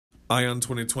Ion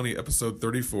 2020, episode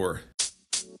 34.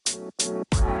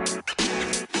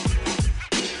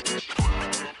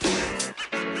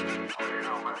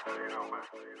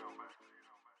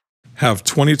 Have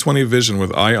 2020 vision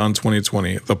with Ion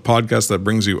 2020, the podcast that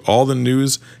brings you all the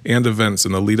news and events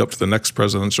in the lead up to the next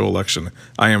presidential election.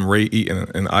 I am Ray Eaton,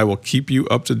 and I will keep you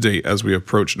up to date as we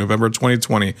approach November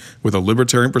 2020 with a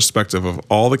libertarian perspective of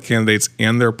all the candidates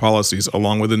and their policies,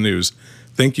 along with the news.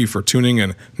 Thank you for tuning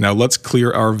in. Now let's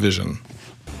clear our vision.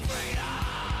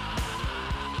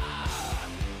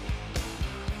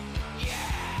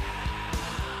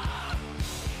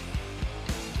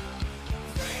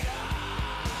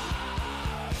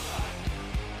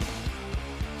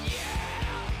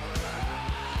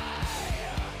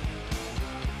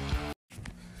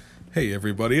 Hey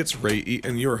everybody, it's Ray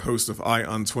Eaton, your host of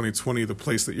Ion 2020, the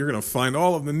place that you're going to find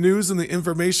all of the news and the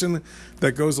information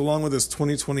that goes along with this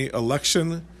 2020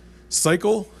 election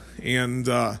cycle. And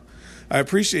I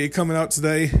appreciate you coming out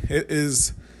today. It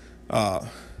is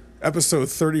episode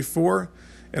 34,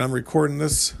 and I'm recording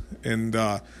this, and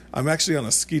I'm actually on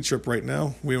a ski trip right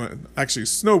now. We went, actually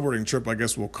snowboarding trip, I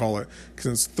guess we'll call it,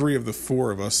 because 3 of the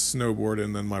 4 of us snowboard,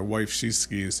 and then my wife, she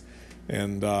skis.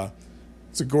 And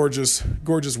it's a gorgeous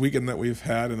weekend that we've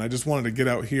had, and I just wanted to get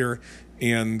out here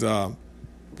and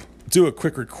do a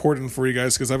quick recording for you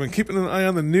guys because I've been keeping an eye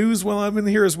on the news while I've been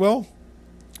here as well.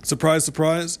 Surprise,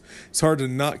 surprise. It's hard to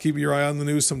not keep your eye on the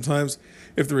news sometimes.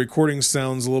 If the recording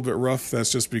sounds a little bit rough,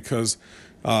 that's just because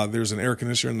there's an air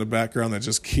conditioner in the background that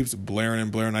just keeps blaring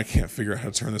and blaring. I can't figure out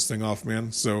how to turn this thing off,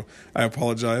 man. So I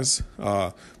apologize.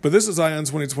 But this is Ion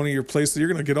 2020, your place that you're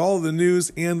going to get all of the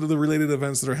news and the related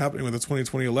events that are happening with the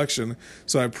 2020 election.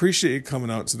 So I appreciate you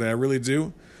coming out today. I really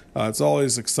do. It's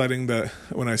always exciting that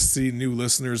when I see new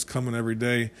listeners coming every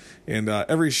day, and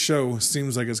every show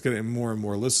seems like it's getting more and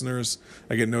more listeners.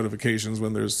 I get notifications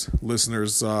when there's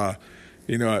listeners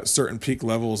at certain peak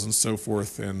levels and so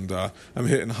forth, and I'm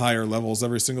hitting higher levels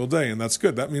every single day, and that's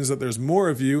good. That means that there's more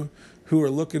of you who are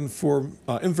looking for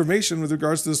information with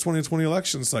regards to this 2020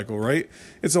 election cycle, right?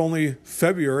 It's only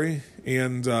February,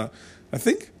 and I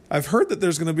think I've heard that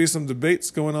there's going to be some debates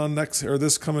going on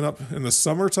this coming up in the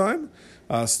summertime,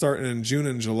 starting in June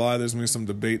and July. There's going to be some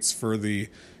debates for the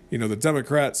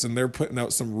Democrats, and they're putting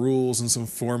out some rules and some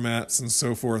formats and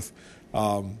so forth.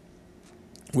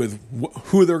 With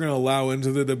who they're going to allow into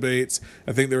the debates.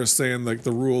 I think they were saying like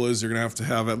the rule is you're going to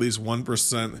have at least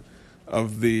 1%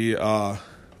 of the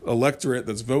electorate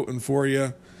that's voting for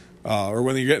you. Or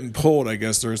when you're getting polled, I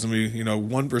guess there's going to be,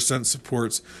 1%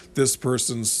 supports this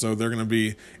person, so they're going to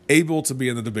be able to be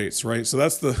in the debates, right? So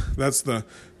that's the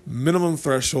minimum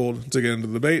threshold to get into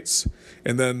the debates.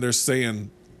 And then they're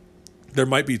saying there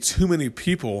might be too many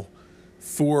people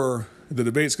for the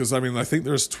debates, because I think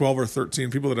there's 12 or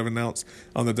 13 people that have announced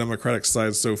on the Democratic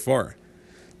side so far,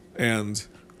 and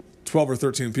 12 or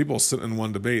 13 people sitting in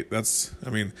one debate. That's,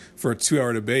 for a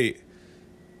 2-hour debate,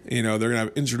 they're going to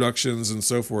have introductions and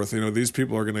so forth. These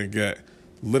people are going to get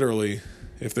literally,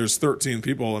 if there's 13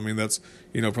 people, that's,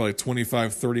 probably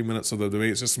 25, 30 minutes of the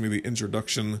debate. It's just going to be the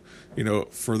introduction,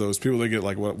 for those people. They get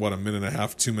like, what, a minute and a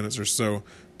half, 2 minutes or so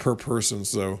per person.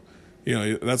 So,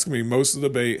 that's going to be most of the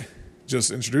debate,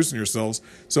 just introducing yourselves.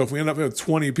 So if we end up with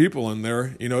 20 people in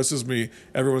there, it's just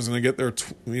everyone's going to get their,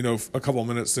 a couple of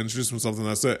minutes to introduce themselves, and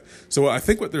that's it. So I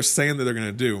think what they're saying that they're going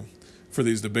to do for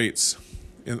these debates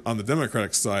on the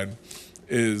Democratic side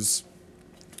is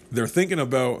they're thinking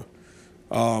about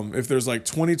if there's like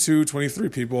 22, 23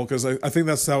 people, because I think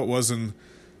that's how it was in,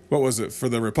 what was it, for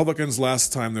the Republicans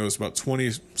last time, there was about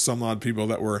 20 some odd people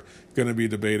that were going to be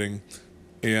debating.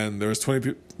 And there was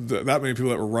that many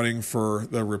people that were running for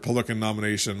the Republican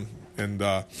nomination. And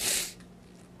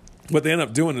what they end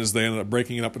up doing is they ended up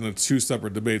breaking it up into 2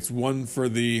 separate debates. One for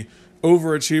the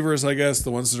overachievers, I guess,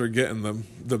 the ones that are getting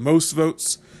the most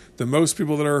votes, the most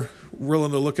people that are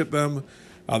willing to look at them.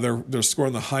 They're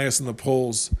scoring the highest in the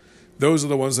polls. Those are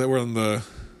the ones that were in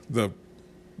the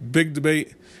big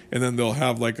debate. And then they'll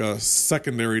have like a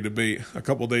secondary debate a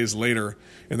couple days later,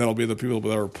 and that'll be the people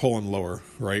that are polling lower,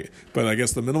 right? But I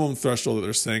guess the minimum threshold that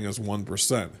they're saying is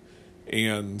 1%.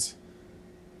 And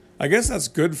I guess that's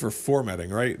good for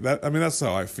formatting, right? That's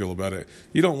how I feel about it.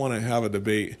 You don't want to have a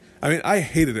debate. I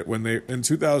hated it when in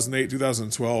 2008,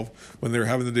 2012, when they were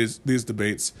having these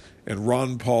debates, and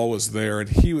Ron Paul was there, and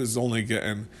he was only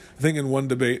getting, I think in one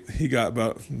debate, he got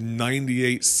about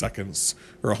 98 seconds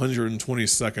or 120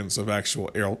 seconds of actual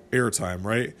airtime,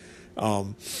 right?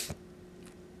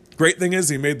 Great thing is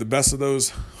he made the best of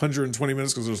those 120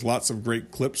 minutes because there's lots of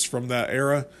great clips from that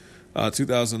era,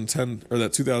 2010 or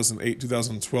that 2008,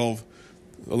 2012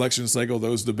 election cycle,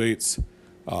 those debates.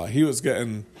 He was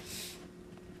getting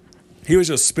he was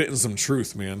just spitting some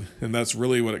truth, man. And that's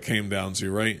really what it came down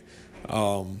to, right?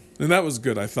 And that was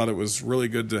good. I thought it was really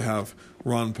good to have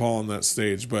Ron Paul on that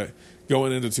stage. But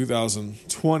going into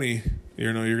 2020,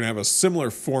 you're going to have a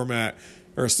similar format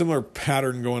or a similar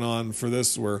pattern going on for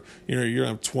this where, you're going to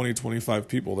have 20, 25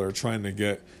 people that are trying to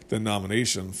get the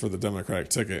nomination for the Democratic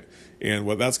ticket. And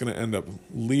what that's going to end up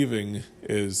leaving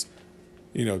is,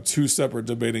 two separate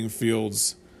debating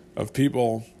fields of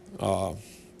people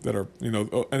that are,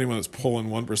 anyone that's polling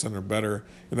 1% or better.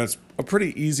 And that's a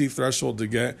pretty easy threshold to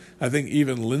get. I think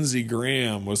even Lindsey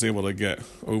Graham was able to get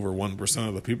over 1%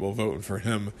 of the people voting for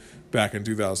him back in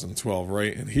 2012,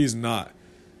 right? And he's not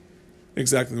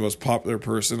exactly the most popular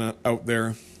person out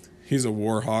there. He's a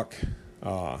war hawk.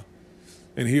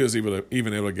 And he was even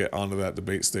able to get onto that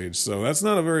debate stage. So that's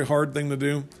not a very hard thing to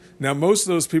do. Now, most of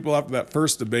those people after that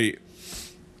first debate,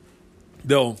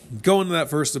 they'll go into that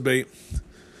first debate.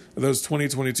 Those 20,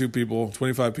 22 people,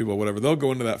 25 people, whatever, they'll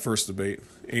go into that first debate.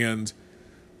 And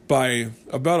by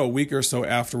about a week or so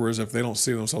afterwards, if they don't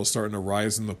see themselves starting to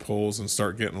rise in the polls and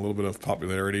start getting a little bit of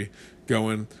popularity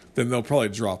going, then they'll probably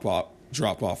drop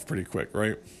off pretty quick,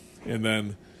 right? And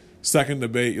then second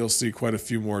debate, you'll see quite a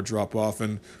few more drop off.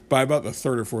 And by about the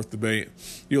third or fourth debate,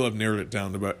 you'll have narrowed it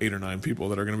down to about 8 or 9 people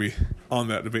that are going to be on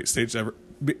that debate stage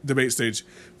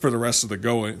for the rest of the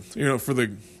going, for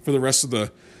the rest of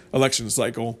the election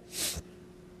cycle.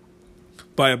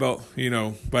 By about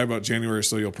January or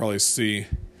so, you'll probably see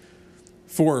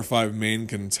 4 or 5 main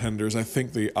contenders. I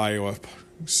think the Iowa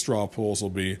straw polls will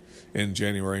be in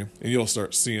January, and you'll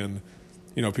start seeing,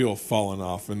 people falling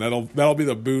off, and that'll be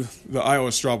the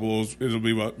Iowa straw polls. It'll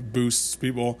be what boosts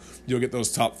people. You'll get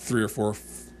those top 3 or 4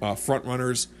 front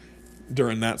runners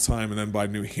during that time, and then by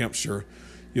New Hampshire,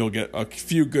 you'll get a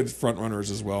few good front runners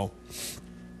as well.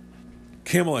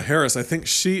 Kamala Harris, I think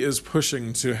she is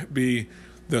pushing to be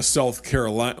the South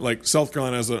Carolina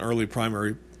as an early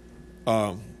primary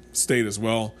state as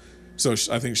well. So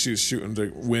I think she's shooting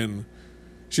to win.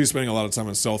 She's spending a lot of time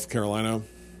in South Carolina.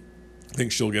 I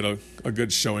think she'll get a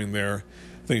good showing there.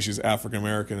 I think she's African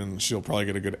American, and she'll probably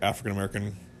get a good African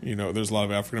American. There's a lot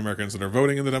of African Americans that are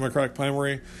voting in the Democratic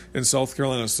primary in South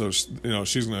Carolina, so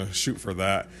she's going to shoot for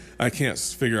that. I can't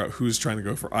figure out who's trying to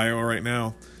go for Iowa right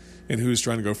now and who's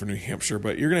trying to go for New Hampshire,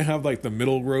 but you're going to have like the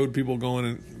middle road people going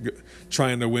and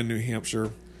trying to win New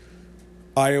Hampshire.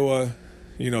 Iowa,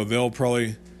 they'll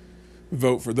probably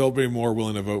they'll be more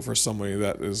willing to vote for somebody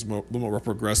that is a little more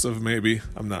progressive, maybe.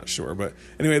 I'm not sure. But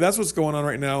anyway, that's what's going on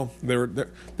right now.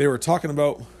 They were talking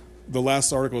about the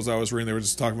last articles I was reading. They were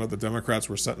just talking about the Democrats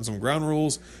were setting some ground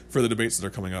rules for the debates that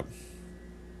are coming up.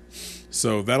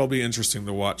 So that'll be interesting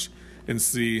to watch and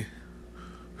see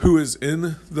who is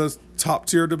in the top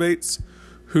tier debates,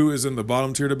 who is in the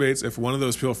bottom tier debates. If one of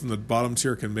those people from the bottom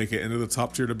tier can make it into the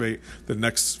top tier debate, for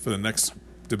the next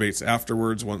debates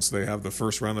afterwards, once they have the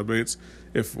first round of debates,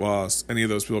 if any of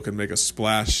those people can make a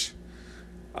splash,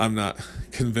 I'm not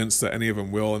convinced that any of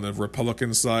them will. On the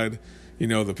Republican side,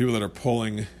 the people that are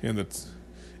polling in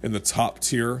the top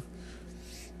tier,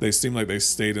 they seem like they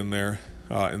stayed in there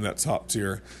in that top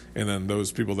tier, and then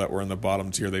those people that were in the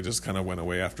bottom tier, they just kind of went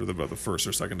away after the first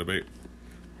or second debate.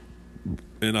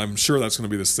 And I'm sure that's going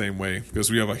to be the same way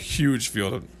because we have a huge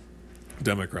field of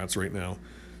Democrats right now.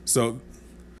 So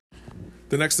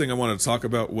the next thing I wanted to talk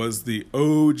about was the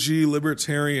OG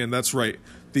Libertarian. That's right,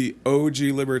 the OG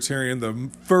Libertarian, the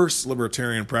first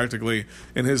Libertarian practically,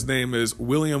 and his name is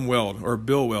William Weld, or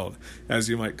Bill Weld, as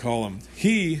you might call him.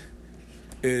 He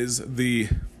is the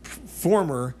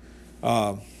former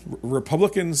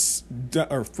Republican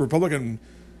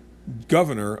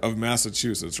governor of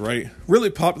Massachusetts, right? Really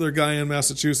popular guy in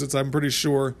Massachusetts, I'm pretty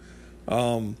sure.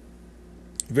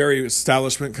 Very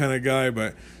establishment kind of guy,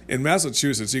 but in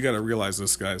Massachusetts, you got to realize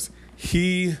this, guys.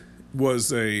 He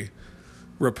was a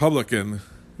Republican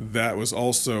that was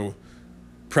also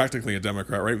practically a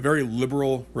Democrat, right? Very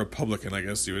liberal Republican, I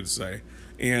guess you would say.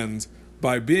 And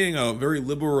by being a very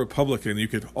liberal Republican, you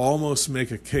could almost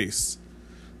make a case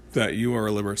that you are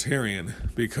a libertarian,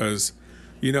 because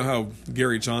you know how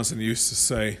Gary Johnson used to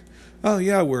say, "Oh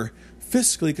yeah, we're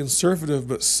fiscally conservative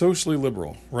but socially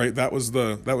liberal," right? That was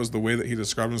the way that he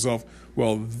described himself.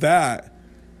 Well, that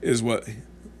is what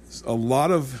a lot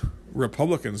of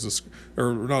Republicans,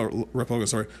 or not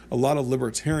Republicans, sorry, a lot of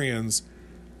libertarians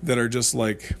that are just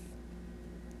like,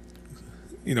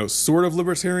 sort of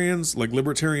libertarians, like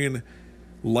libertarian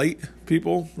light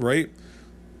people, right?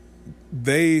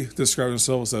 They describe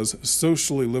themselves as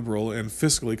socially liberal and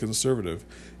fiscally conservative,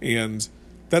 and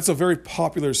that's a very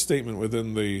popular statement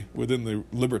within the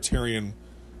libertarian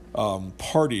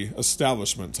party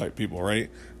establishment type people, right?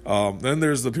 Then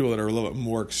there's the people that are a little bit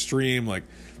more extreme, like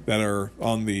that are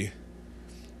on the,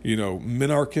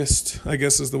 minarchist, I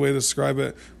guess is the way to describe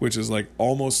it, which is like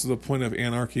almost to the point of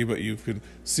anarchy, but you could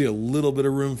see a little bit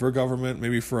of room for government,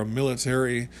 maybe for a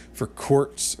military, for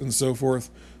courts, and so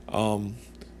forth. That's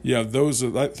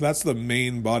the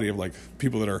main body of like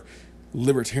people that are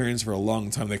libertarians for a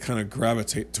long time. They kind of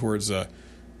gravitate towards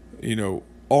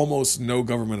almost no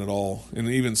government at all, and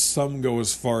even some go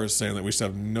as far as saying that we should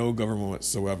have no government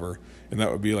whatsoever, and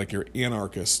that would be like your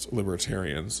anarchist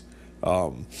libertarians.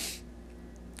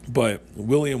 But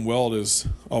William Weld has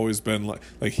always been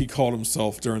like he called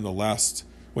himself during the last,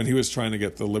 when he was trying to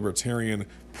get the libertarian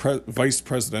vice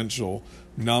presidential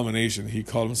nomination, he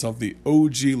called himself the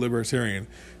OG libertarian.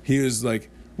 He was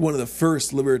like one of the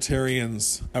first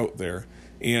libertarians out there,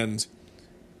 and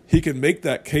he can make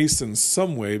that case in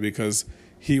some way because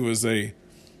he was a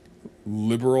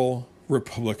liberal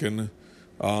Republican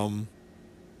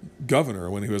governor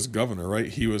when he was governor, right?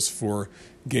 He was for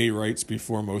gay rights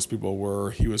before most people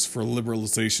were. He was for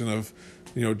liberalization of,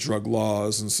 drug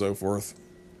laws and so forth.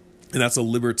 And that's a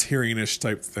libertarianish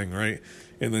type thing, right?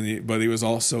 And then, but he was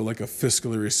also like a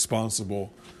fiscally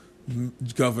responsible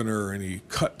governor, and he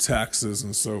cut taxes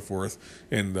and so forth.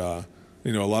 And a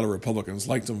lot of Republicans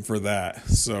liked him for that.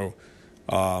 So,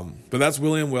 but that's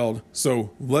William Weld.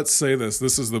 So let's say this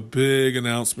is the big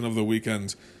announcement of the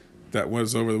weekend that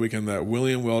was over the weekend, that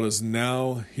William Weld is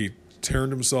now, he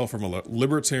turned himself from a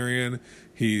libertarian,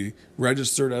 he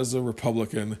registered as a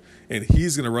Republican, and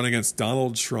he's going to run against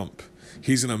Donald Trump.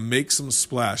 He's going to make some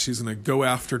splash. He's going to go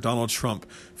after Donald Trump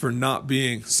for not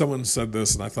being, someone said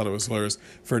this and I thought it was hilarious,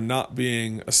 for not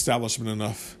being establishment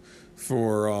enough,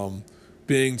 for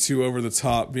being too over the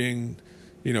top, being,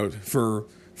 for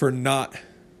not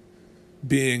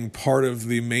being part of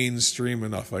the mainstream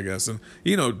enough, I guess. And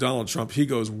Donald Trump, he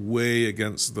goes way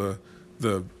against the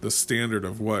standard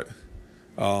of what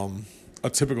a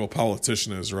typical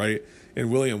politician is, right?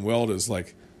 And William Weld is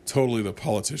like totally the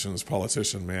politician's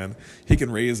politician, man. He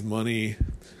can raise money.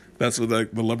 That's what the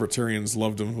libertarians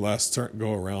loved him last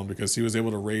go around, because he was able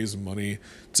to raise money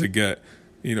to get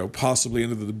possibly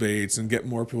into the debates and get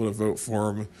more people to vote for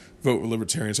him, vote with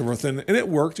libertarians and so forth. And it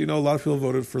worked. A lot of people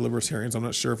voted for libertarians. I'm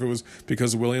not sure if it was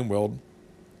because of William Weld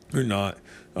or not.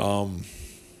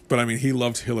 But I mean, he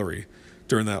loved Hillary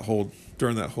during that whole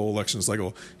election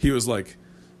cycle. He was like,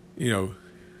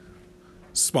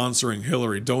 sponsoring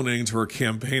Hillary, donating to her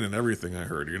campaign and everything, I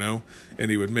heard,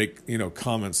 and he would make,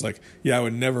 comments like, yeah, I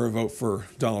would never vote for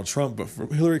Donald Trump, but for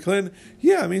Hillary Clinton,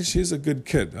 yeah, I mean, she's a good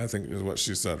kid, I think is what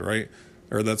she said, right?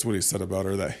 Or that's what he said about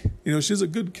her, that, she's a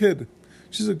good kid.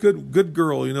 She's a good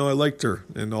girl, I liked her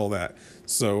and all that.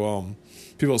 So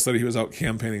people said he was out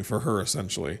campaigning for her,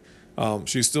 essentially.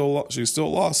 She still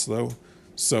lost, though.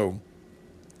 So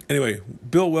anyway,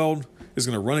 Bill Weld is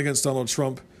going to run against Donald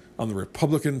Trump on the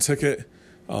Republican ticket.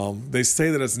 They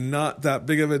say that it's not that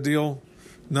big of a deal.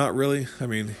 Not really. I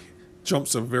mean,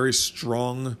 Trump's a very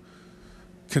strong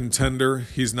contender.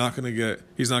 He's not going to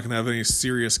have any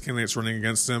serious candidates running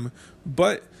against him.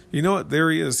 But you know what? There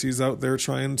he is. He's out there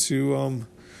trying to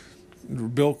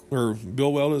Bill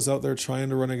Weld is out there trying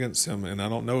to run against him, and I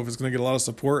don't know if it's going to get a lot of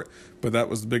support, but that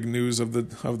was the big news of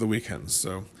the weekend.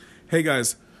 So, hey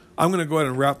guys, I'm going to go ahead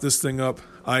and wrap this thing up.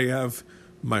 I have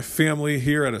my family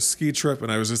here at a ski trip,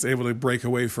 and I was just able to break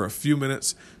away for a few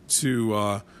minutes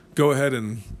to go ahead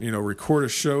and record a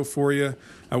show for you.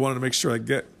 I wanted to make sure I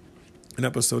get an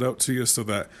episode out to you so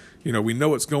that we know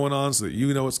what's going on, so that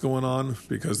you know what's going on,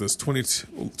 because this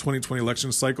 2020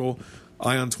 election cycle,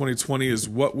 Ion 2020 is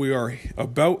what we are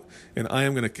about, and I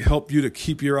am going to help you to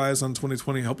keep your eyes on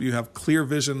 2020, help you have clear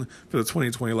vision for the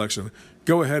 2020 election.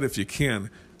 Go ahead, if you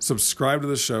can, subscribe to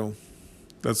the show.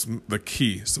 That's the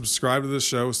key. Subscribe to this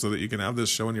show so that you can have this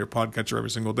show in your podcatcher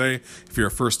every single day. If you're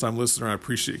a first-time listener, I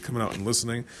appreciate you coming out and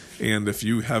listening. And if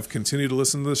you have continued to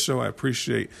listen to this show, I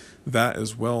appreciate that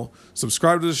as well.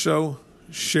 Subscribe to the show,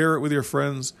 share it with your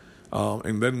friends,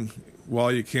 and then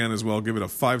while you can as well, give it a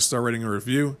 5-star rating and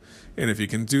review. And if you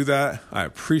can do that, I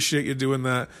appreciate you doing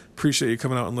that. Appreciate you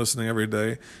coming out and listening every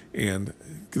day. And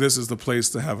this is the place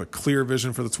to have a clear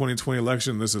vision for the 2020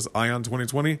 election. This is Ion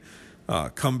 2020.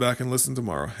 Come back and listen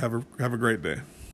tomorrow. Have a great day.